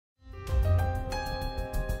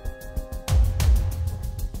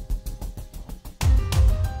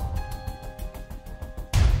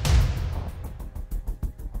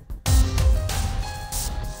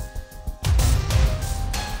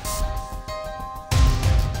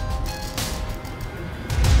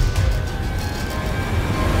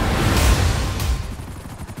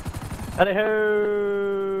Hello.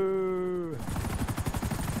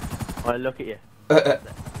 I look at you.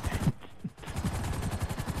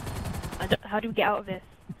 How do we get out of this?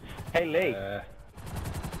 Hey Lee.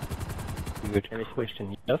 Good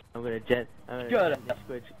question. Yes. I'm gonna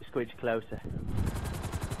squidge closer.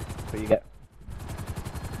 What do you get?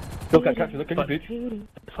 Look at catch. Look at you, bitch.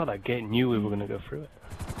 I thought that gate knew we were gonna go through it.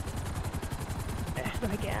 How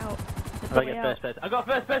do I get out? I get first person. I got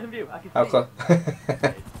first person view. I can see. How close?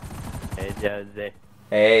 Hey Jonesy.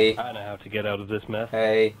 Hey. I know how to get out of this mess.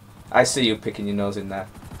 Hey. I see you picking your nose in there.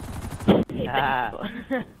 Ah.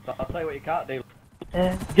 I'll tell you what you can't do.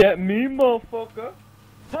 Get me, motherfucker.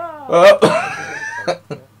 Oh.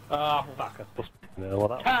 Ah, fuck. I supposed to know what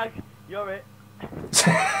that Tag. You're it.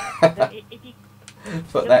 If you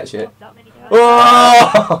Fuck that shit. that many times-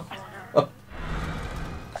 Oh!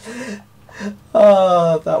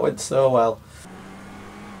 Oh, that went so well.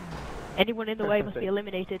 Anyone in the way must be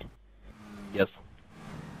eliminated. Yes.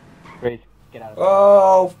 Great. Get out of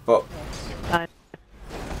Oh, fuck.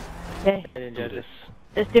 Okay, Do this.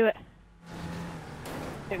 let's do it.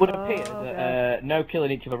 It would appear Oh, that no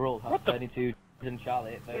killing each other rules have turned into and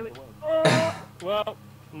Charlie at Here we- first. Well,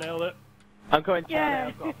 nailed it. I'm going to.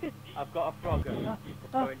 Yeah. I've got a frogger.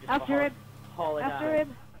 After him. Hauling After out.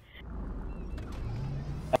 him.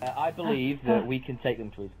 I believe that we can take them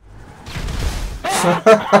to us.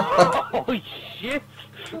 Holy shit!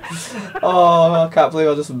 Oh, I can't believe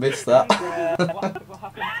I just missed that. What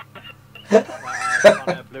happened?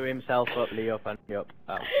 Connah blew himself up, Lee up and me up.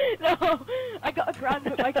 Oh. No, I got a grand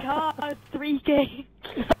with my car. 3K.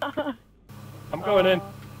 I'm going in.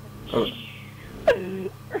 Oh,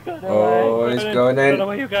 he's going I don't know in.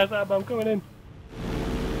 where you guys are, but I'm going in.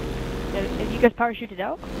 Have you guys parachuted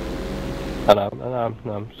out? No,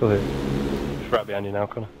 I'm still here. Just right behind you now,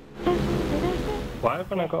 Connor. Why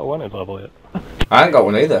haven't I got a wanted level yet? I ain't got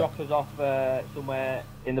one either. Drop us off somewhere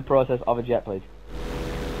in the process of a jet, please.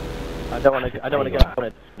 I don't want to get on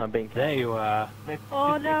it. I'm being There you are.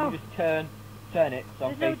 Oh, no. If you just turn it so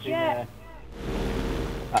I'm There's no facing jet.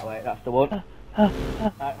 that way. That's the one. I'll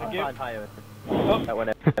Thank you. find higher. That one.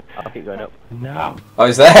 I'll keep going up. No. Oh,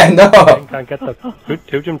 he's there? No. I can't get the.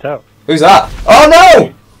 Who jumped out? Who's that? Oh,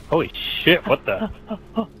 no! Holy shit! What the?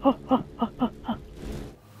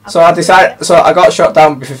 So I decided. So I got shot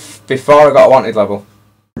down before I got a wanted level.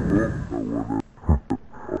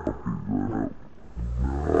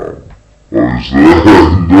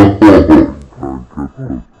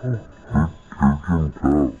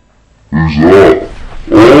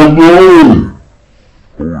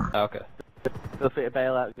 Okay. Feel free to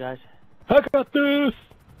bail out, guys. I got this.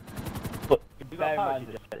 But You bear in got mind,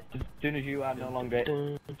 parachuted. as soon as you are no longer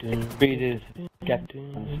breeders, get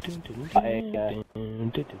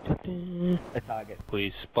a target.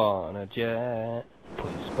 Please spawn a jet.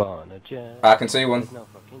 Please spawn a jet. I can see one. No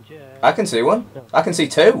fucking jet. I can see one. I can see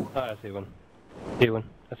two. Oh, I see one. See one.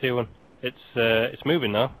 I see one. It's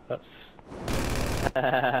moving now. That's.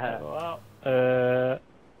 Wow.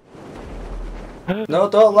 No,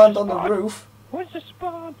 don't land on the roof. Where's the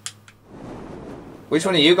spawn? Which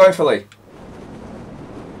one are you going for, Lee?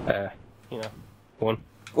 You know, one.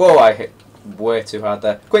 Whoa, I hit way too hard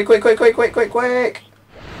there. Quick, quick, quick, quick, quick, quick, quick!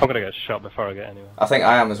 I'm gonna get shot before I get anywhere. I think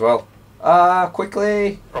I am as well. Ah,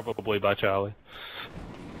 quickly! Probably by Charlie.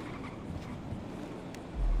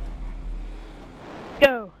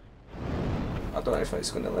 Go. I don't know if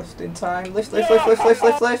it's going to lift in time. Lift, lift, lift, lift, lift,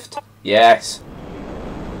 lift, lift! Yes!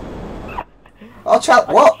 Oh,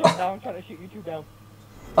 what? Now I'm trying to shoot you two down.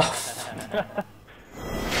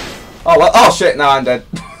 Oh, well, oh shit, now I'm dead.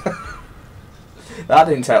 That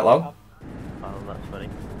didn't take long. Oh, that's funny.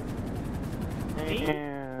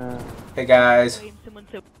 Hey guys. Waiting for someone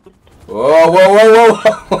to. Whoa, whoa, whoa,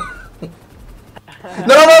 whoa! No,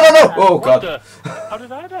 no, no, no! Oh What god. the? How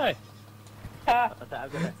did I die? I'm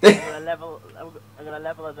gonna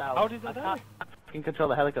level us out. How did I die? I can control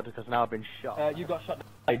the helicopter because now I've been shot. You got shot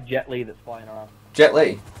by Jet Li that's flying around. Jet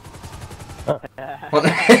Li. Oh, What?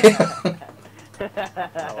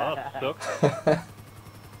 well, that sucks.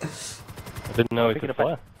 I didn't know he could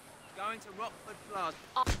fly. Going to Rockford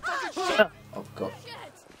Plaza. Oh god.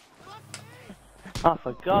 Oh,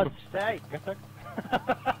 for God's sake!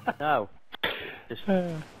 No. Just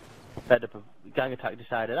fed up of gang attack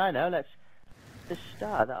decided. I know. Let's just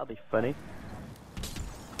start. That'll be funny.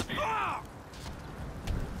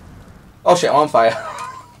 Oh shit, I'm on fire.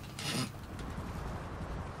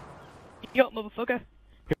 Yo, motherfucker.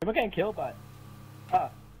 Am I getting killed by? Oh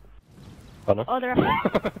no. Oh, they're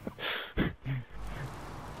after. Am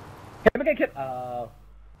I getting killed? I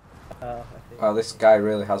see. Oh, this guy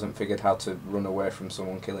really hasn't figured how to run away from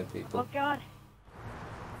someone killing people. Oh god.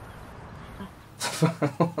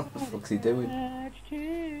 What the fuck's he doing?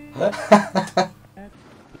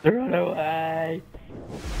 Run away.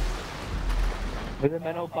 With a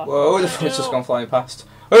mental bus. Whoa, the fuck's just gone flying past.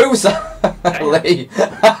 Who's that? Lee.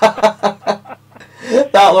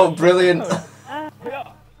 That looked brilliant.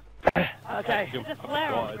 Okay. There's a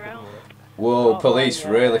flare on the ground. Whoa, police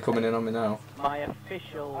really coming in on me now. My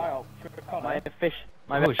official. Oh My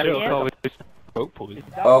Oh, police.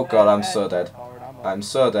 Oh god, I'm so dead. I'm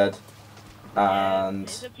so dead. And...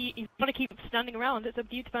 It's up to you. If you want to keep standing around, it's up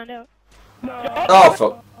to you to find out. Oh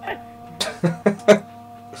fuck.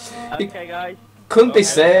 Okay, guys. Couldn't be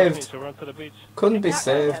saved. So run to the beach. Couldn't be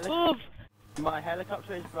saved. My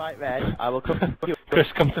helicopter is bright red. I will come. Chris,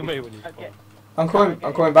 come to me when you Okay. I'm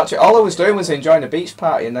coming back to you. All I was doing was enjoying a beach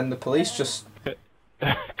party, and then the police just...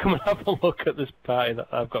 come and have a look at this party that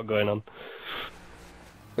I've got going on.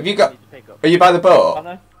 Have you got... Are you by the boat?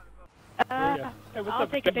 Connah? I'll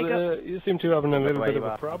take a pickup. You seem to be having a little bit of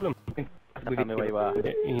a problem. Tell me where you are.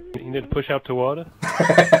 You need to push out to water.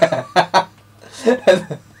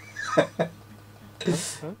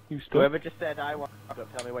 Huh? You still? Whoever just said I want to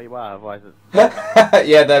tell me where you are, otherwise it's...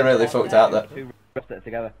 Yeah, they're really fucked out there. Two rest it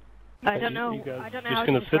together. I don't know. You guys I don't know just how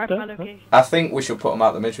gonna to sit describe there, my huh? location. I think we should put them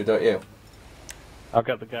out the misery, don't you? I've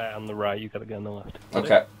got the guy on the right, you got the guy on the left.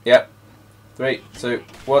 Okay, yep. 3, 2,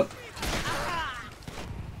 1.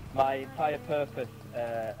 My entire purpose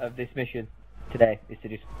of this mission today is to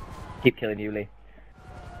just keep killing you, Lee.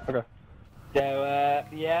 Okay. So,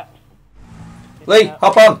 yeah. Lee,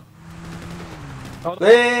 hop on!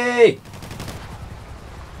 Lee!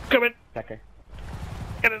 Come in! Okay.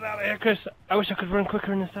 Get it out of here, Chris! I wish I could run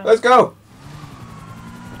quicker in this time. Let's go!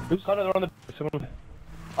 Who's Connah on the... Someone...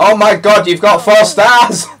 Oh my god, you've got 4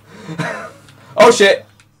 stars! Oh shit!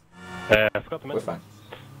 I forgot to We're mention. fine.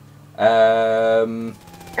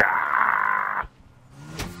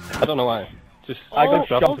 I don't know why. Just... I got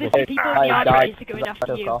shot all in the these face. people in I the died armories are going as I after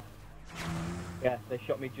took you. off. Yeah, they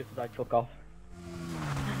shot me just as I took off.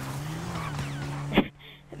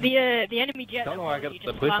 The enemy jet. Don't know why I get you the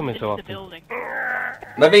just police on me slammed so into the often. building.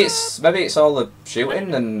 Maybe it's all the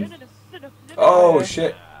shooting and... No. Oh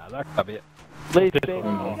shit. That could be it. Please,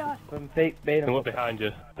 Oh god. from feet, being The one behind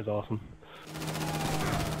you is awesome.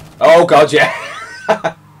 Oh god, yeah!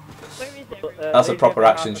 Where is everyone? That's a proper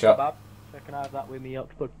action shot. Can I have that with me,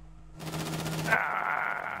 Oxford?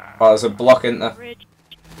 Oh, there's a block in there. Bridge.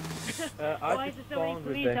 I Why is just there so many spawned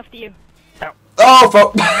with police this. after you? Oh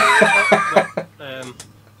fuck!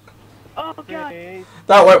 Oh god.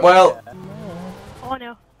 That went well. Oh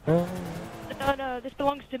no. No, this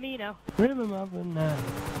belongs to me now. Remember now.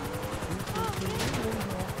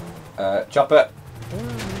 Chopper.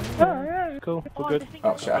 Cool, Oh, we're good. this thing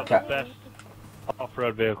Oh is shit, I Got can't. the best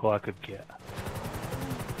off-road vehicle I could get.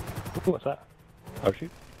 Ooh, what's that? Oh shoot.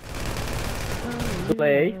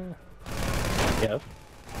 Lee, Yes.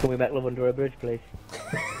 can we make love under a bridge, please?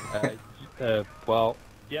 Well,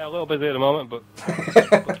 yeah, a little busy at the moment, but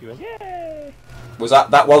book you in. Yay!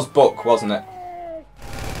 That was Buck, wasn't it?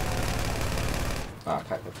 Oh, I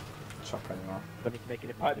can't get Chopper anymore. I need to make it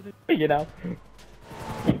a part of the you know.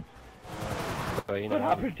 So, you What know,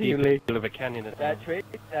 happened to you, Lee? You live a canyon at the Treat.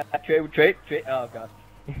 Oh god.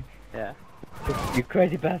 Yeah. You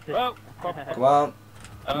crazy bastard. Oh, Come on.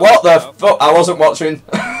 What the fuck? I wasn't watching.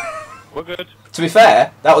 we're good. To be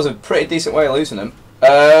fair, that was a pretty decent way of losing him.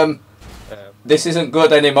 This isn't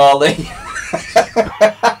good anymore, Lee.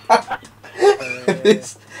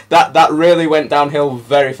 That really went downhill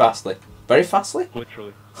very fastly. Very fastly?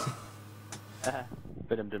 Literally.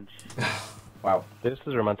 Bidum-dum. Wow. This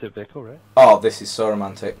is a romantic vehicle, right? Oh, this is so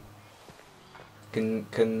romantic.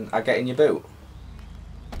 Can I get in your boot?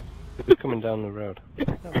 Who's coming down the road?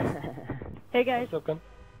 Hey guys. What's up, gun?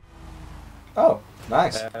 Oh,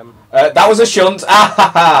 nice. That was a shunt. Ah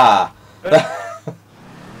ha ha!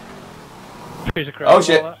 Piece of crap Oh and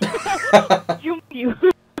shit. all that. Jump you.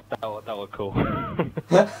 That looked cool. I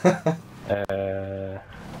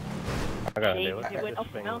got a Hey, deal. you went off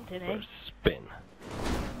the mountain, eh? Spin.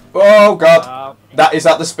 Oh god. Is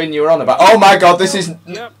that the spin you were on about? Oh my god, this is...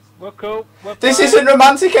 Yep, we're cool. We're This fine. isn't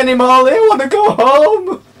romantic anymore, Lee. I want to go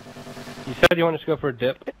home. You said you wanted to go for a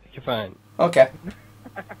dip. You're fine. Okay.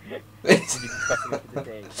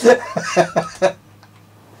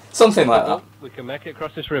 Something like that. We can make it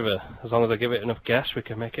across this river. As long as I give it enough gas, we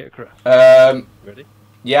can make it across. Ready?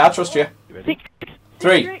 Yeah, I trust you. You ready?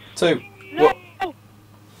 3, 2, No. 1.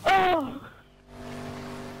 Oh.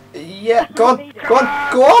 Yeah, go on, go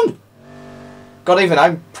on, go on! God, even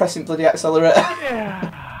I'm pressing bloody accelerator.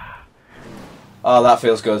 Oh, that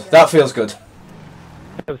feels good. That feels good.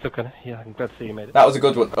 That was okay. Yeah, I'm glad to see you made it. That was a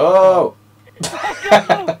good one. Oh!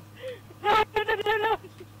 No. No.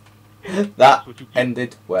 That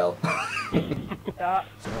ended well.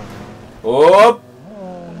 Oh!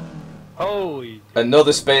 Holy!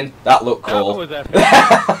 Another spin. That looked cool. That was epic.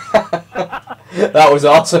 That was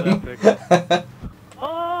awesome.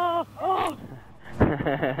 Oh! Oh!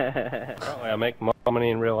 Apparently I make more money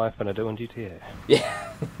in real life than I do in GTA.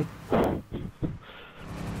 Yeah.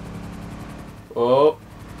 Oh.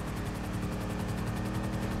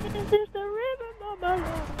 This is the rhythm of my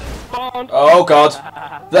life. Oh god.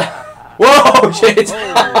 Whoa, shit!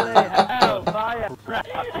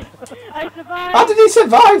 I survived! How did he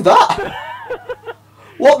survive that?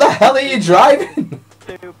 What the hell are you driving?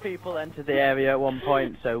 2 people entered the area at one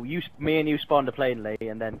point, so me and you spawned a plane, Lee,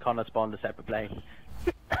 and then Connor spawned a separate plane.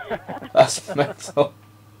 That's mental.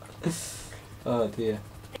 Oh dear.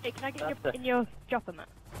 Hey, can I get in your chopper, man?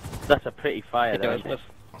 That's a pretty fire, though. Isn't it?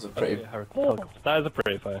 That's a pretty... That is a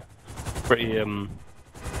pretty fire. Pretty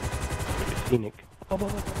scenic.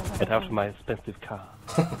 It helps my expensive car.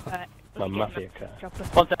 My mafia car.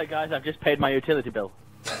 One sec, guys, I've just paid my utility bill.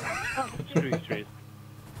 Trees.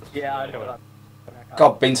 Yeah, I know that.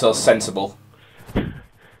 God, being so sensible. Which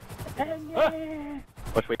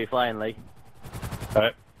way are you flying, Lee?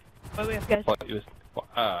 Alright. Oh, we have guys. Thought you were...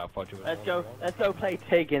 Let's go play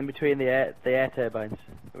TIG in between the air turbines.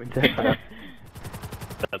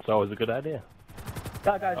 That's always a good idea.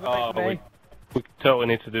 Guys, Oh, we totally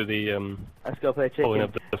need to do the let's go play TIG. pulling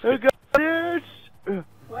up the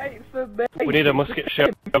Wait for me. We need a musket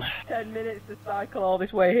shot. 10 minutes to cycle all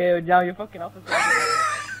this way here, and now you're fucking off the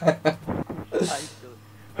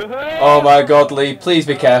Oh my god, Lee, please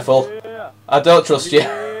be careful. I don't trust you.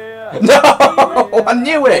 No! I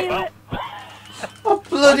knew it! I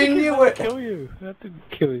bloody knew it! Kill you. That didn't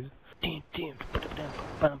kill you.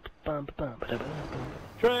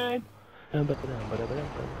 Train.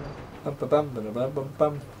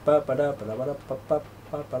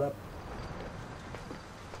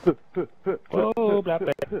 Oh, black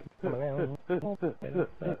bear.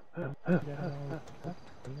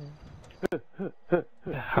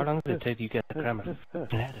 How long does it take you to get the grammar?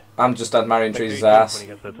 I'm just admiring Trees' ass. When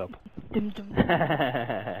he gets to the top. Dum dum.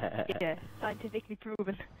 Yeah, scientifically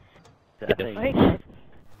proven. Yes. Right.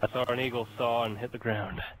 I saw an eagle soar and hit the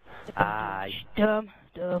ground. Aye. Dum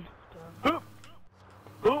dum dum.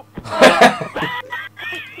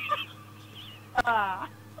 Ah.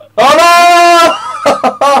 Oh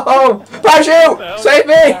no! Parachute! Save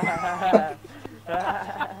me!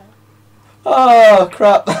 Oh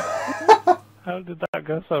crap. How did that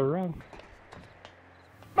go so wrong?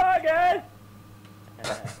 Bye, guys!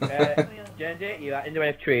 Jonesy, you are in the way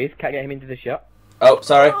of trees. Can't get him into the shot. Oh,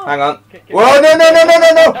 sorry, hang on. Whoa, no!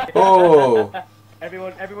 Oh!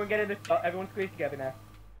 Everyone get in the shot. Everyone squeeze together now.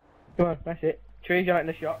 Come on, that's it. Trees, you're in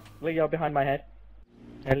the shot. Lee, you're behind my head.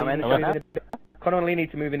 I'm in the shot now. Connor and Lee need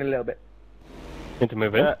to move in a little bit. Need to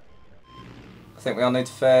move in? I think we all need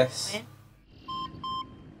to face.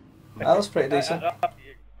 That was pretty decent.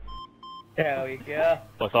 There we go.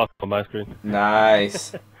 What's off on my screen?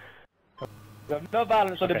 Nice. No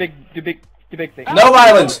violence on the big thing. No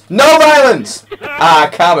violence! No violence! Ah,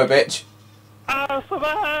 karma, bitch. I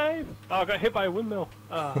survived! Oh, I got hit by a windmill.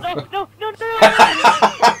 No, no, no, no!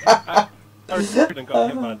 I got hit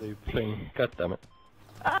by the thing. God damn it.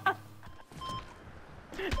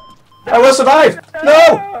 I will survive!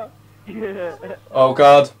 No! Oh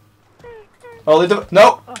god. Holy no!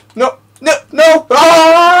 No! No! No!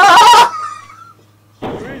 Ah!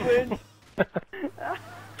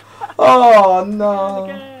 Oh no!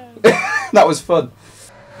 That was fun.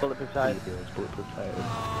 Bulletproof tires.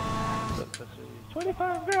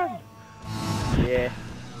 25 grand! Yeah.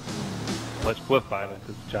 Well, it's worth buying it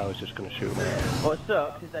because Charlie's just going to shoot me. What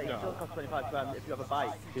sucks is that it still costs 25 grand if you have a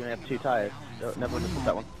bike. You only have 2 tyres. So never understood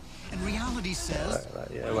that one. And reality says,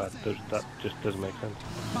 Yeah, well, that just doesn't make sense.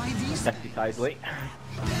 by these Hefty tires, Lee.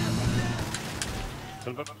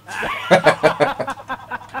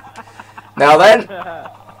 Now then.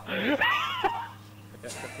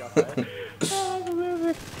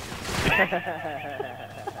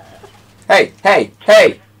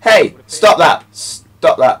 Hey! Stop that!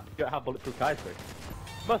 Stop that! You don't have bulletproof tires for it.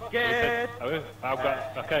 Musket! I've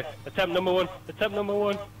got, okay, attempt number one.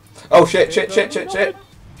 Oh shit!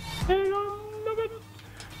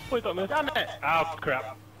 Please don't miss. Damn it! Oh,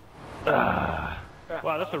 crap.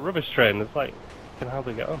 Wow, that's a rubbish train. It's like, can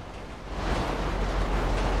hardly get on.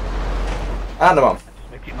 And I'm on.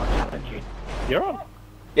 Makes it more challenging. You're on?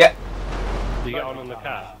 Yeah. Do you get on the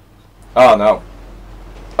car? Oh no.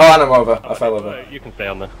 Oh, and I'm over. I fell over. You can stay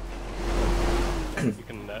on there. You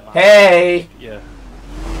can, Hey! yeah.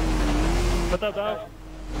 Put that down.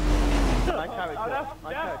 My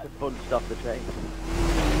character bunched off the train.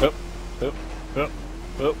 Oh.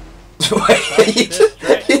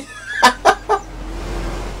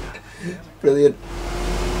 Brilliant.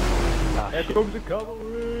 Here comes the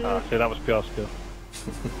cavalry! Ah, see, that was pure skill.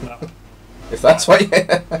 If that's what you...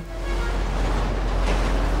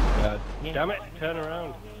 Damn it, turn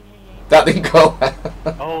around. That didn't go well.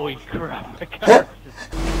 Holy crap, the characters.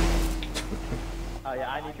 Oh yeah,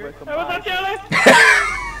 I need to work on Was that Jelly?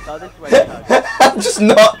 Oh, this way, no. Just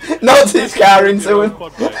knocked his car into him.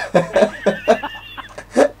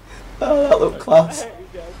 Oh, that looked class.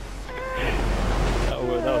 That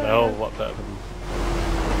was a hell of a lot better than...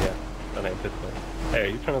 Yeah, than I anticipated. Hey, are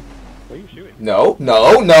you trying to... What are you shooting? No.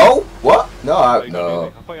 What? No, no. I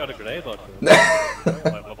thought you had a grenade launcher.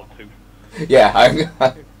 Like level 2. Yeah,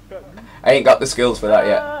 I ain't got the skills for that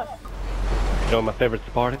yet. You know what my favourite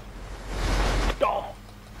sport is?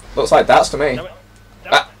 Looks like that's to me. Damn it.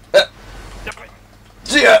 Damn it.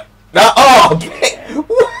 Yeah.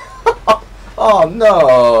 Oh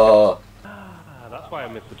no! Ah, that's why I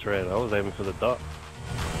missed the train. I was aiming for the dot.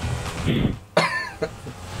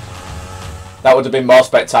 That would have been more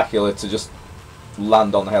spectacular to just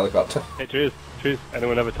land on the helicopter. Hey, cheers.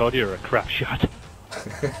 Anyone ever told you you're a crap shot?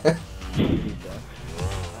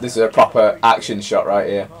 This is a proper action shot right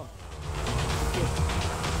here.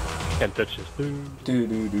 Can't touch this. Can't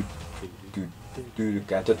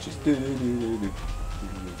touch this.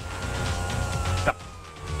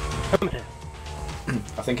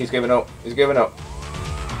 I think he's giving up. He's giving up.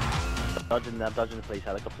 I'm dodging the police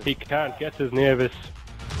helicopter. He can't get us near this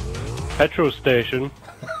petrol station.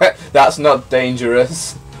 That's not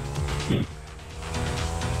dangerous.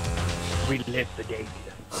 We live the danger.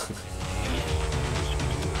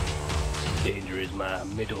 Danger is my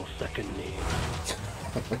middle second name.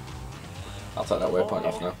 I'll take that waypoint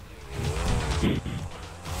off now.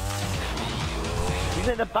 You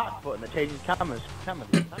hit the back button that changes cameras. How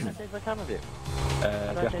can I change my camera view? Do you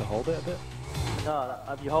have to hold it a bit? No,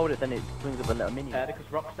 if you hold it, then it brings up a little mini. Because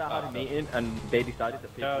Rockstar had a meeting and they decided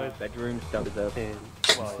that people with bedrooms don't deserve it.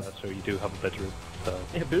 Well, yeah, so you do have a bedroom. So.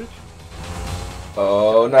 Yeah, bitch.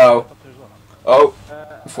 Oh no! Oh!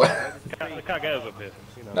 They can't get us up here.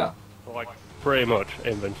 You know. No. We're like pretty much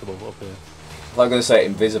invincible up here. I'm going to say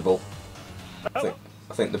invisible. I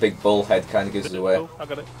think the big bull head kind of gives us away. Oh, I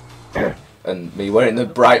got it. And me wearing the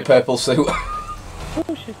bright purple suit.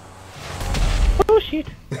 Oh shit. Oh shit.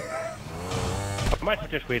 I might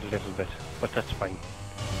have just waited a little bit, but that's fine.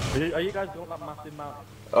 Are you guys going that massive mountain?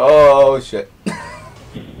 Oh shit.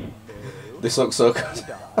 This looks so good.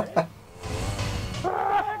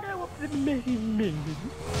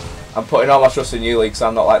 I'm putting all my trust in you, Lee, because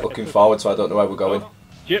I'm not like looking forward, so I don't know where we're going.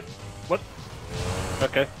 Yep. What?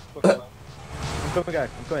 Okay. I'm coming, guys.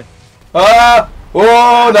 I'm coming. Ah!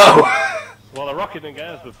 Oh no! Well, the rocket didn't get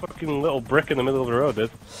us. The fucking little brick in the middle of the road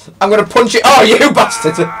did. I'm gonna punch it. Oh, you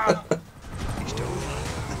bastard!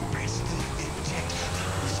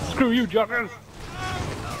 Screw you, joggers!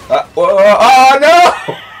 Oh no!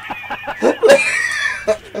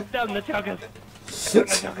 Down the joggers! Down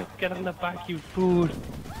the joggers! Get on the back, you fool!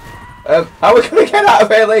 How are we gonna get out of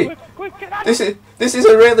here, Lee? Quick, get out! This is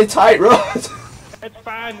a really tight road. It's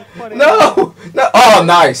fine. It's funny. No! No! Oh,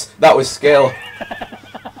 nice. That was skill.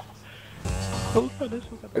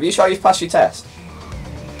 Have you sure you've passed your test?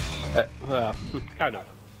 Kind of.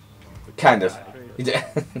 Kind of. You did.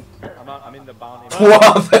 I'm in the bounty.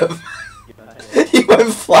 What the? You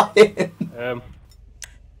went flying.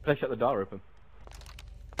 Let's shut the door open.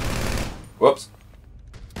 Whoops.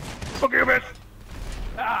 Fuck you, bitch!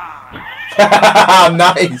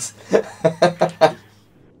 Nice.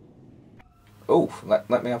 Oh,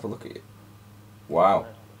 let me have a look at it. Wow.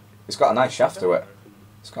 It's got a nice shaft to it.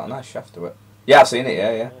 It's got a nice shaft to it. Yeah, I've seen it,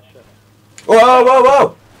 yeah. Whoa, whoa,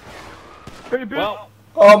 whoa! Well,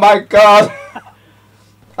 oh my god!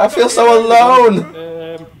 I feel so alone!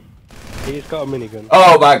 He's got a minigun.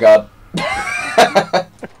 Oh my god.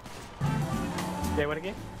 okay, what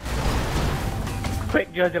again?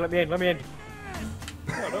 Quick, Jonesy, let me in.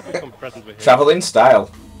 Oh, don't become friends with him. Travel in style.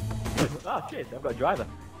 Oh, cheers, I've got a driver.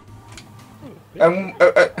 And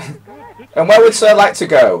where would Sir like to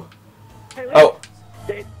go? Hey, Oh.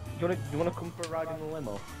 Do you wanna come for a ride in the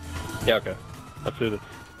limo? Yeah, okay. Let's do this.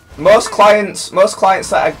 Most clients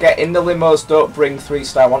that I get in the limos don't bring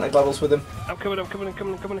 3-star wanted levels with them. I'm coming.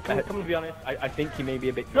 To be honest, I think he may be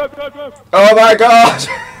a bit... Drive! Oh my god!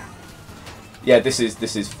 Yeah, this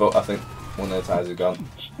is foot. I think one of the tires are gone.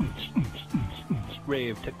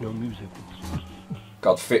 Rave techno music.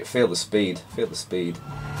 God, feel the speed. Feel the speed.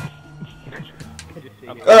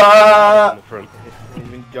 In Ah! the front.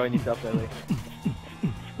 You've been enjoying yourself lately.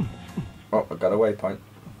 Oh, I got a waypoint.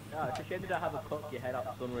 No, it's a shame they don't have a poke your head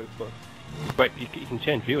out the sunroof, but... Wait, you can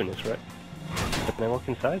change view in this, right? And then look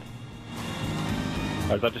inside?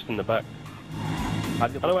 Or is that just in the back? Oh,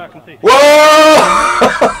 no, I can see. Whoa!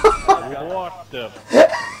 What the...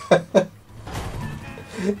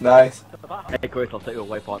 Nice. Hey Chris, I'll take you a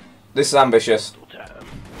waypoint. This is ambitious.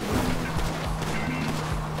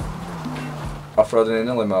 Off-roading in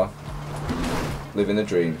a limo. Living the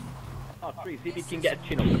dream. Oh, Tree, see if you can get a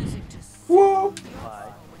chin up. Whoa!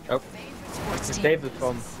 Oh. To save us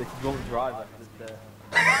from this drunk driver.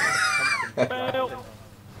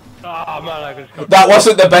 Oh man, I just got... That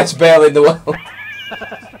wasn't the best bail in the world.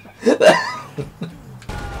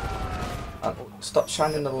 Stop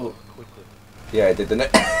shining the little... Yeah, it did, didn't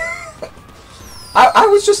it? I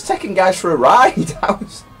was just taking guys for a ride. It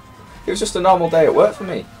was just a normal day at work for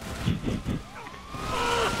me.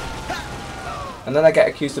 And then I get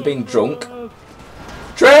accused of being drunk.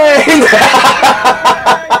 Train!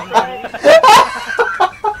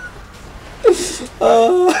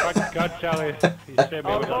 God, Charlie. You saved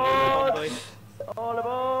me with that. All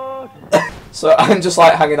aboard! So I'm just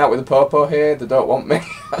like hanging out with the popo here. They don't want me.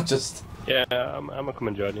 I just... Yeah, I'm gonna come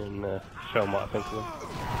and join you and show them what I think of them.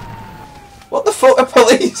 What the fuck? The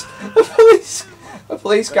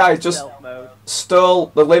police guy just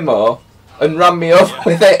stole the limo and ran me over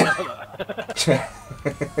with it.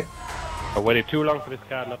 I waited too long for this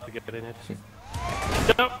car not to get in it.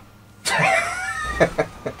 Nope.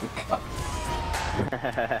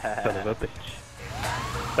 Son of a bitch.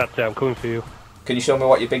 That's it, I'm coming for you. Can you show me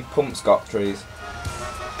what your big pump's got, Trees?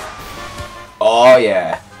 Oh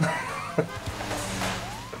yeah.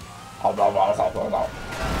 Guys,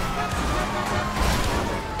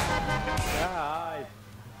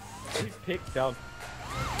 he's picked on.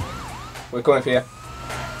 We're coming for you.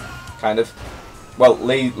 Kind of. Well,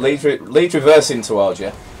 lead reversing towards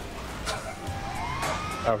you.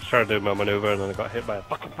 I was trying to do my manoeuvre and then I got hit by a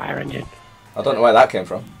fucking fire engine. I don't know where that came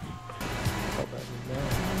from.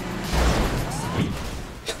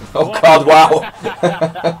 Oh god, wow.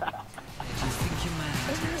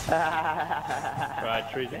 Right,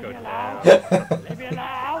 trees are going down. Leave me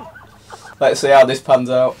alone! Let's see how this pans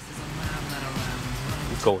out.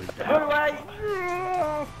 It's going Go down. away!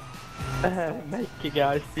 Make you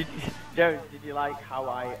guys, Jones, did you like how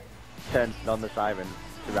I turned on the siren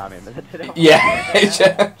to ram him?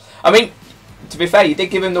 Yeah. I mean, to be fair, you did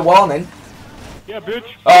give him the warning. Yeah,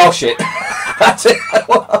 bitch. Oh shit. That's it.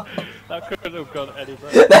 That could have gone any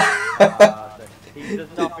better. He does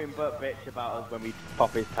nothing but bitch about us when we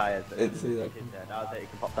pop his tyres. It's either. That was it, you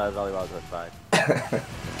can pop tyres all you want, that's fine.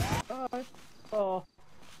 5, 4,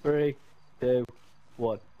 3, 2,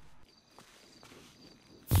 1.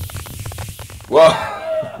 Whoa.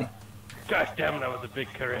 Gosh damn, that was a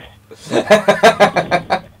big curry. I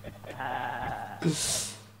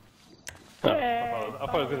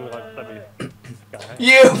thought it was going to like semi.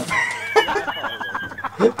 You!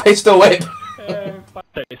 Pistol whip!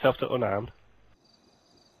 Set yourself to unarmed.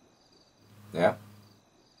 Yeah.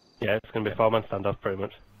 Yeah, it's going to be a 4-man standoff pretty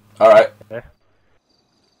much. Alright. Yeah.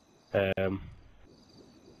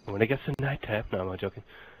 When it gets to night time, no, I'm joking.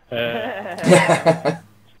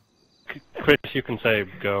 Chris, you can say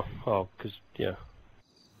go. Oh, because, yeah.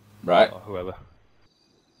 Right. Or whoever.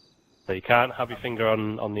 So you can't have your finger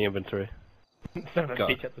on the inventory.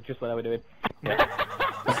 Just what I was doing. Yeah.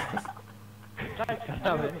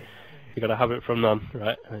 You gotta have it from none,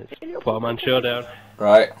 right? And it's 4-man showdown.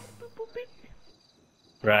 Right.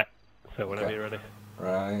 Right. So whenever you're ready.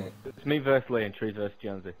 Right. It's me versus Lee and Trees versus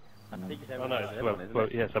Jonesy. I think it's Oh everyone no, versus it's everyone, isn't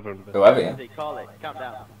it? yes, everyone. Whoever, yeah. Jonesy, call it. Count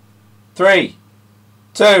down. 3,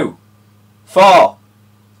 2, 4,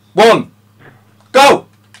 1, go!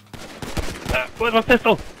 Where's my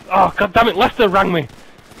pistol? Oh god damn it, Lester rang me!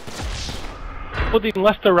 Bloody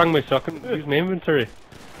Lester rang me so I couldn't use my inventory.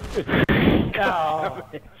 Oh.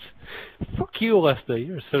 Fuck you, Lester,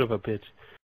 you're a son of a bitch.